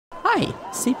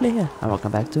Hi, Sibley here, and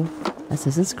welcome back to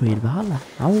Assassin's Creed Valhalla.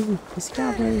 Oh,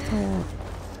 discovery time.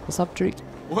 What's up, Trig?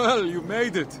 Well, you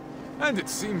made it. And it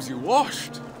seems you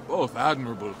washed. Both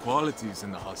admirable qualities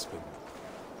in the husband.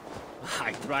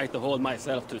 I try to hold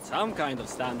myself to some kind of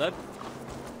standard.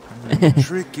 The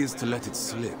trick is to let it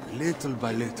slip, little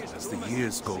by little, as the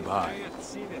years go by.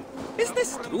 Is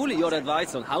this truly your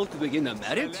advice on how to begin a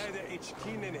marriage?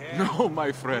 No,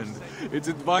 my friend. It's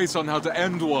advice on how to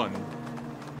end one.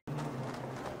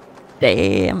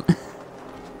 Damn.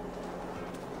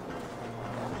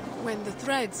 When the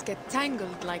threads get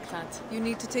tangled like that, you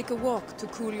need to take a walk to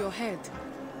cool your head.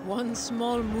 One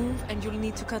small move and you'll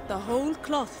need to cut the whole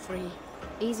cloth free.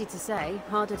 Easy to say,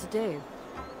 harder to do.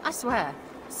 I swear,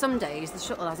 some days the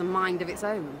shuttle has a mind of its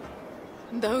own.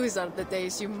 Those are the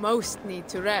days you most need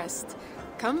to rest.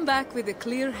 Come back with a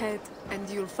clear head and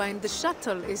you'll find the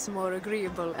shuttle is more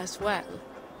agreeable as well.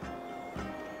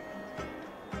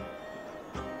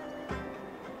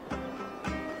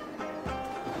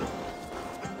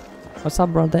 What's up,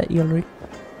 brother Ulrich?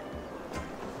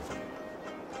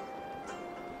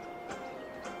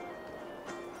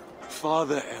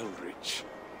 Father Elrich.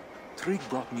 Trig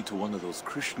brought me to one of those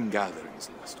Christian gatherings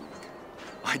last week.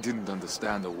 I didn't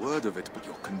understand a word of it, but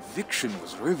your conviction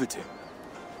was riveting.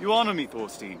 You honor me,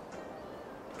 Thorsteinn.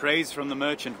 Praise from the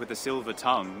merchant with the silver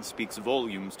tongue speaks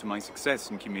volumes to my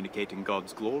success in communicating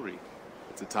God's glory.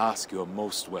 It's a task you are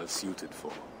most well suited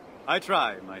for. I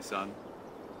try, my son.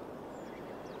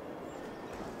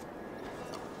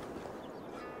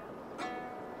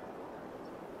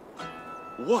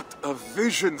 What a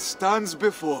vision stands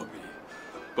before me.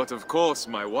 But of course,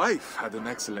 my wife had an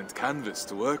excellent canvas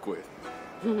to work with.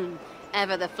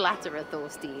 Ever the flatterer,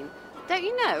 Thorsteinn. Don't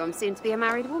you know I'm soon to be a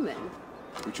married woman?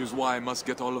 Which is why I must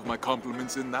get all of my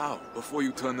compliments in now, before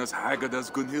you turn as haggard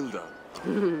as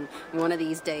Gunhilda. One of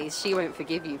these days, she won't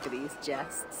forgive you for these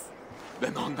jests.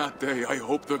 Then on that day, I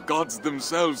hope the gods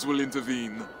themselves will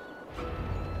intervene.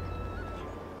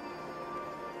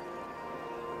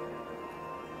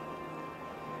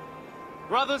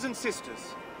 Brothers and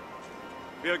sisters,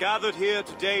 we are gathered here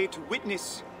today to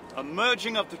witness a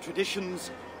merging of the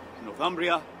traditions of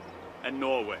Northumbria and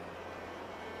Norway,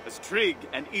 as Trig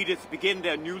and Edith begin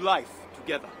their new life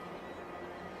together.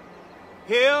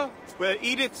 Here, where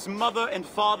Edith's mother and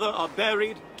father are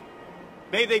buried,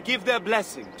 may they give their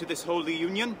blessing to this holy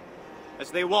union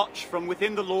as they watch from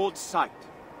within the Lord's sight.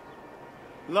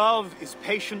 Love is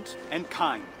patient and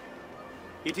kind.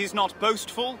 It is not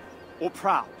boastful or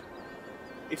proud.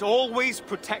 It always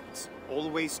protects,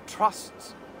 always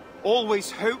trusts,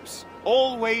 always hopes,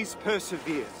 always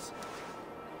perseveres.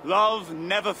 Love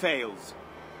never fails.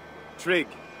 Trig,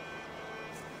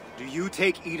 do you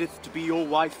take Edith to be your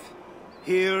wife,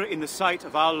 here in the sight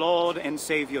of our Lord and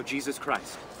Savior Jesus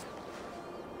Christ?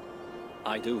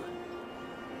 I do.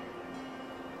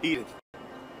 Edith,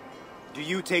 do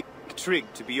you take Trig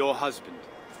to be your husband,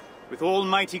 with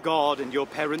Almighty God and your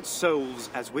parents' souls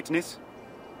as witness?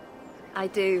 I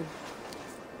do.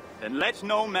 Then let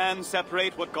no man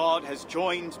separate what God has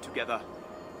joined together.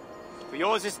 For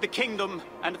yours is the kingdom,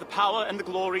 and the power, and the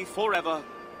glory forever.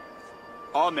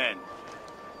 Amen.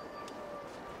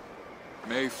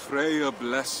 May Freya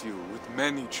bless you with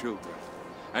many children,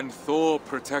 and Thor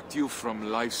protect you from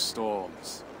life's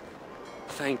storms.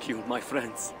 Thank you, my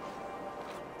friends.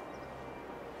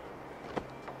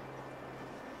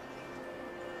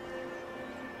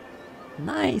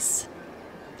 Nice.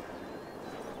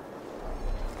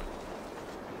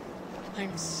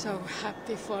 I'm so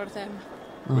happy for them.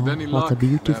 With any what luck, a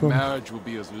beautiful. their marriage will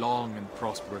be as long and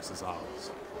prosperous as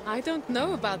ours. I don't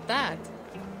know about that.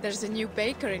 There's a new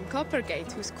baker in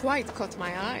Coppergate who's quite caught my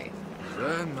eye.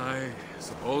 Then I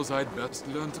suppose I'd best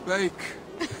learn to bake.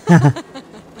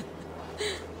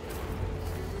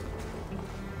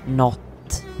 Not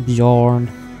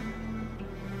Bjorn.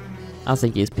 I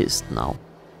think he's pissed now.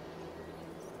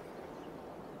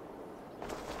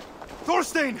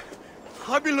 Thorsteinn!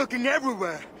 I've been looking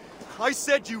everywhere. I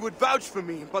said you would vouch for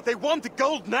me, but they want the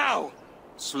gold now!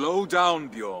 Slow down,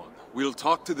 Bjorn. We'll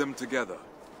talk to them together.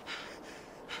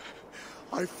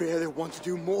 I fear they want to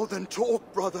do more than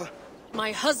talk, brother.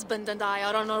 My husband and I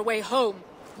are on our way home.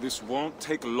 This won't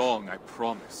take long, I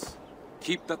promise.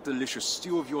 Keep that delicious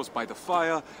stew of yours by the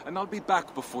fire, and I'll be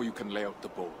back before you can lay out the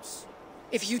bolts.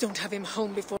 If you don't have him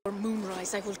home before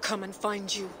moonrise, I will come and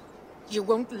find you. You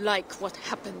won't like what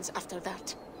happens after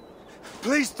that.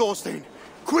 Please, Thorsteinn,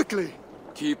 quickly!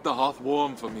 Keep the hearth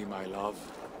warm for me, my love.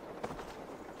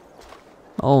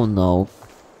 Oh no.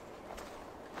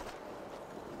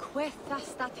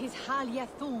 Quethas that his halja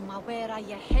thuma where I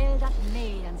held at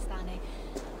Neanstane.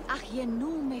 Ach je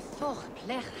nu me toch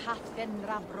plech hat den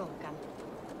rabrokan.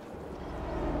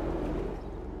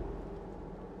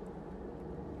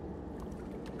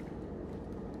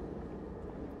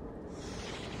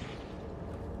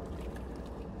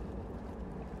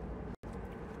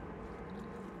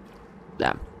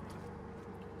 Damn.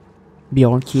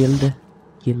 Bjorn killed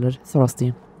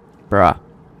Thorsteinn. Bruh.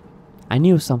 I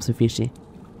knew something fishy.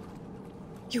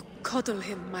 You coddle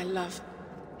him, my love.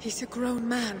 He's a grown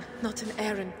man, not an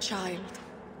errant child.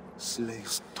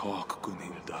 Slaves talk,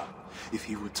 Gunhilda. If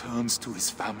he returns to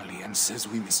his family and says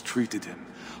we mistreated him,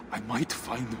 I might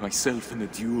find myself in a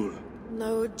duel.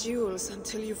 No duels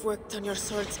until you've worked on your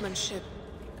swordsmanship.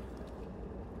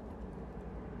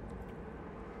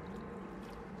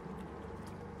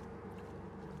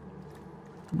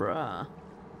 Bruh.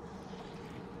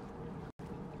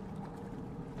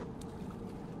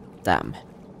 Damn.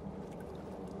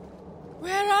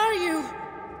 Where are you?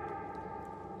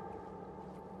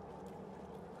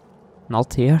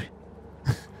 Not here.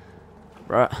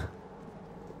 Bruh.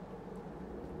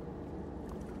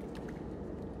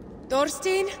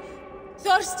 Thorsteinn?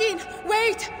 Thorsteinn,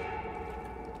 wait!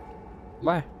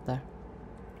 Where? There.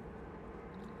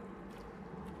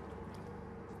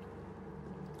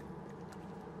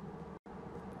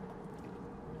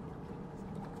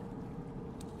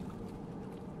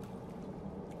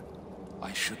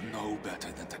 I should know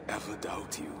better than to ever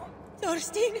doubt you.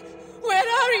 Thorsteinn, where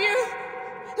are you?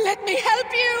 Let me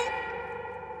help you!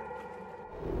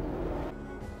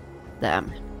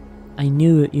 Damn. I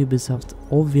knew Ubisoft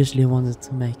obviously wanted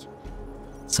to make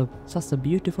such a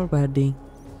beautiful wedding.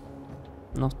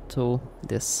 Not to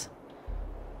this.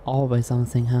 Always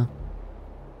something, huh?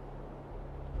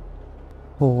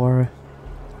 Or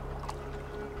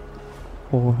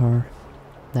her.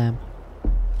 Damn.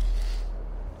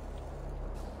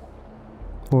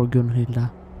 Poor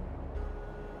Gunhilda.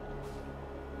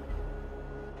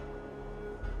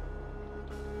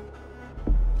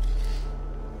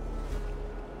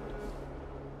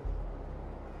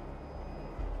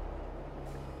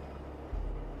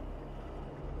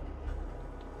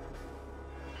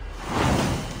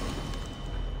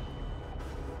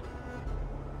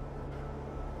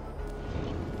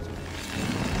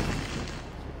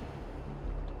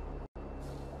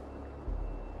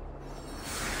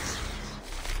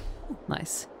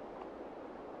 Nice.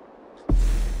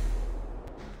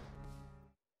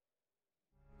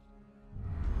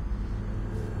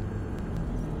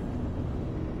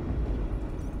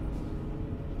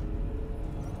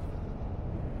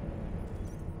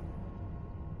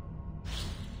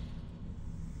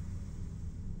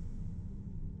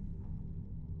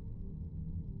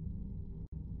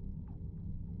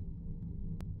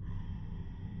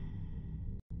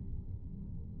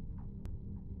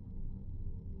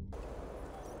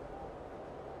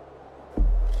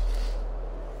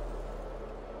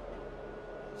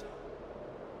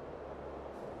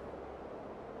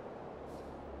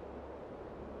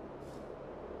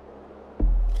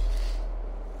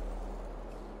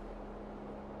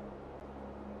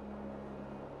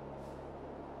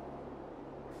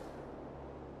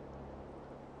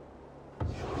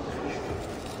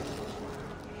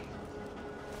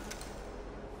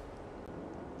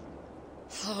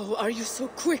 How are you so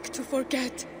quick to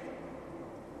forget?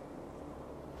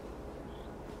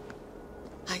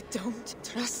 I don't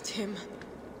trust him.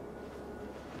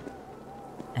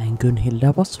 And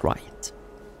Gunhilda was right.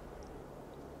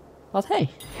 But hey,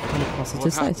 on the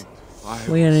positive side,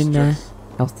 we're in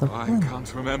House of I Bjorn.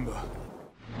 can't remember.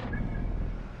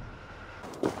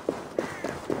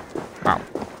 Wow.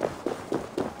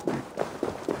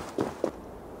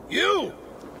 You!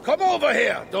 Come over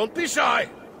here! Don't be shy!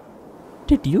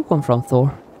 Did you come from, Thor?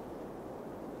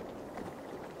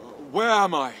 Where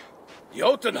am I?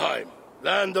 Jotunheim,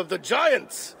 land of the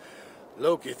giants!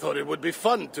 Loki thought it would be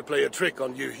fun to play a trick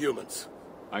on you humans.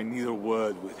 I need a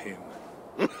word with him.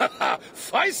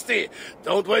 Feisty!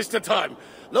 Don't waste your time.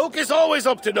 Loki's always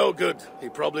up to no good. He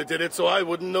probably did it so I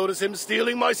wouldn't notice him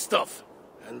stealing my stuff.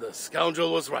 And the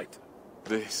scoundrel was right.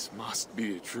 This must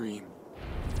be a dream.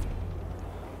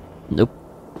 Nope.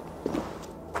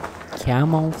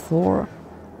 Come on, Thor.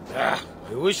 Ah,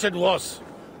 I wish it was.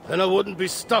 Then I wouldn't be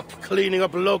stuck cleaning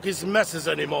up Loki's messes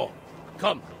anymore.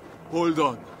 Come. Hold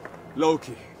on.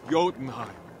 Loki,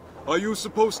 Jotunheim. Are you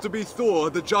supposed to be Thor,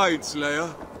 the Giant Slayer?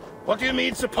 What do you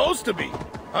mean supposed to be?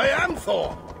 I am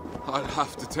Thor. I'll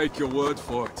have to take your word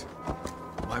for it.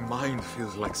 My mind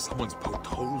feels like someone's poked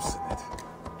holes in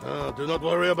it. Do not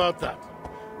worry about that.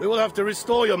 We will have to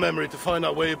restore your memory to find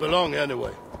out where you belong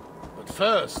anyway. But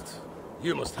first,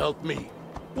 you must help me.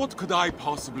 What could I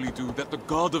possibly do that the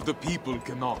god of the people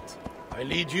cannot? I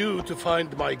need you to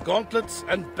find my gauntlets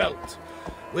and belt.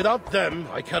 Without them,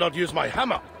 I cannot use my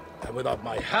hammer. And without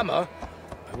my hammer,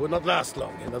 I would not last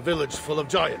long in a village full of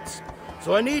giants.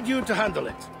 So I need you to handle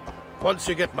it. Once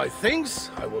you get my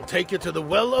things, I will take you to the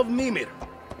Well of Mimir.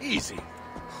 Easy.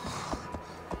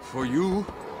 For you?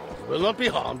 You will not be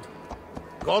harmed.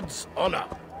 God's honor.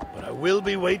 But I will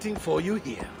be waiting for you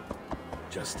here.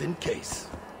 Just in case.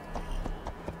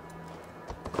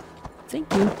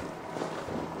 Thank you.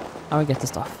 I will get the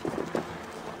stuff.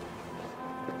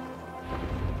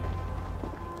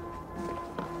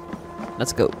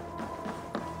 Let's go.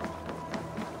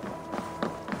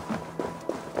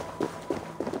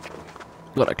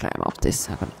 Gotta climb up this.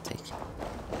 I'm gonna take.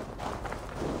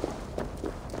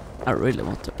 I really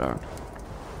want to learn.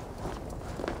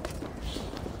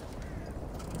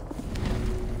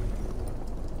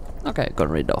 Okay, got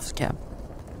rid of the cab.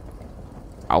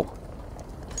 Ow.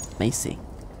 Amazing.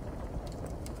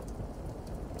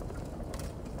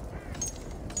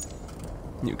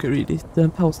 You can read it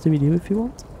and pause the video if you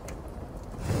want.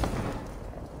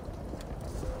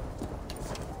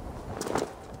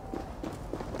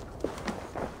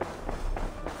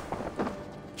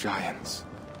 Giants.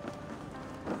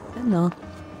 No.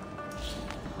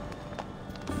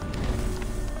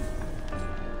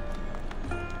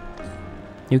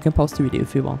 You can pause the video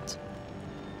if you want.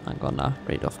 I'm gonna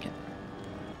read off cam.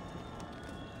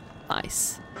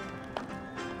 Nice.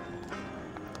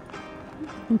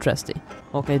 Interesting.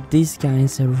 Okay, this guy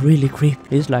is a really creepy.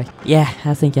 He's like, yeah,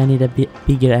 I think I need a bit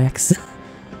bigger axe.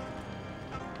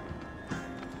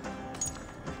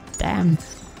 Damn.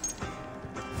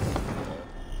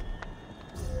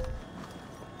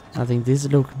 I think this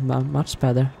looks much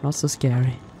better. Not so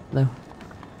scary, though.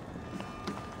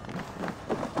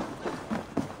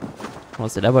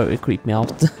 Also, that will creep me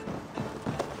out.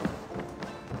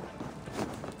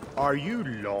 Are you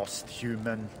lost,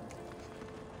 human?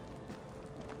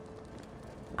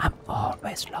 I'm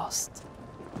always lost.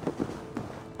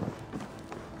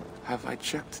 Have I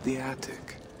checked the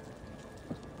attic?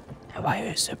 And why are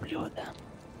you so blue then?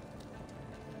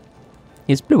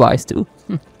 He's blue eyes too.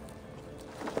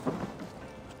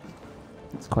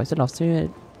 It's quite a lot, so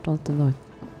you don't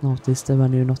notice that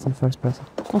when you're not in first person.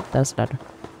 Oh, there's a ladder.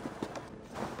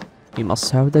 We must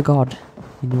serve the god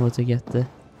in order to get the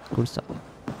cool stuff.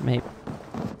 Maybe.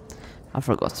 I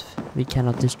forgot. We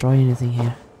cannot destroy anything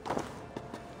here.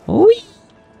 Oi!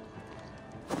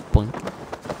 Boink.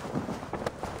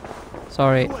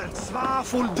 Sorry.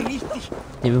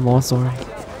 Even more sorry.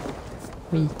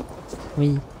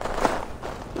 We.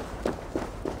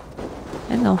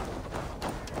 Hello.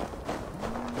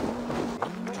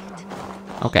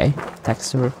 Okay,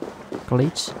 texture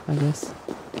glitch, I guess.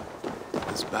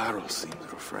 This barrel seems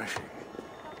refreshing.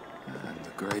 And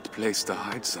a great place to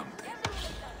hide something.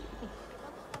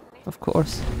 Of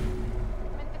course.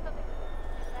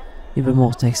 Even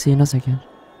more texty in a second.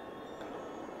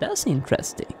 That's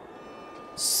interesting.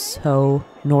 So,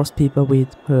 Norse people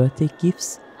with poetic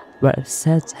gifts were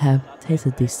said to have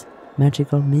tasted this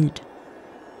magical mead.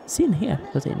 Seen here,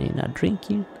 containing a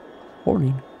drinking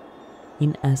warning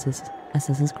in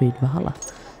Assassin's Creed Valhalla.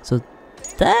 So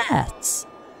that's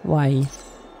why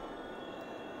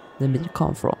the mead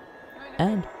come from.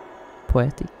 And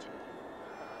poetry.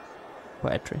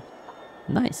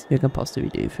 Nice. You can pause the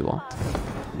video if you want.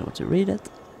 You want to read it.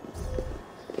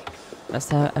 Let's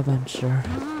have adventure.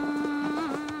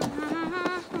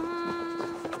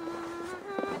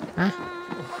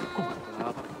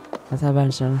 Let's have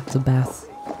adventure to bath.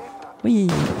 Whee!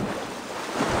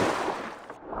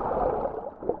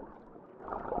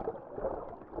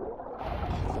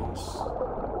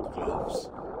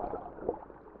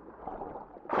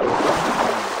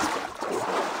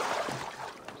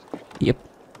 Yep.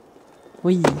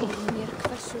 Whee!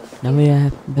 Now we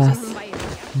have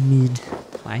bath mead.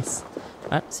 Nice.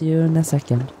 Well, see you in a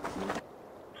second.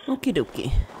 Okie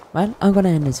dokie. Well, I'm gonna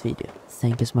end this video.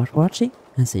 Thank you so much for watching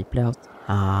and see you play out.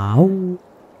 Ow!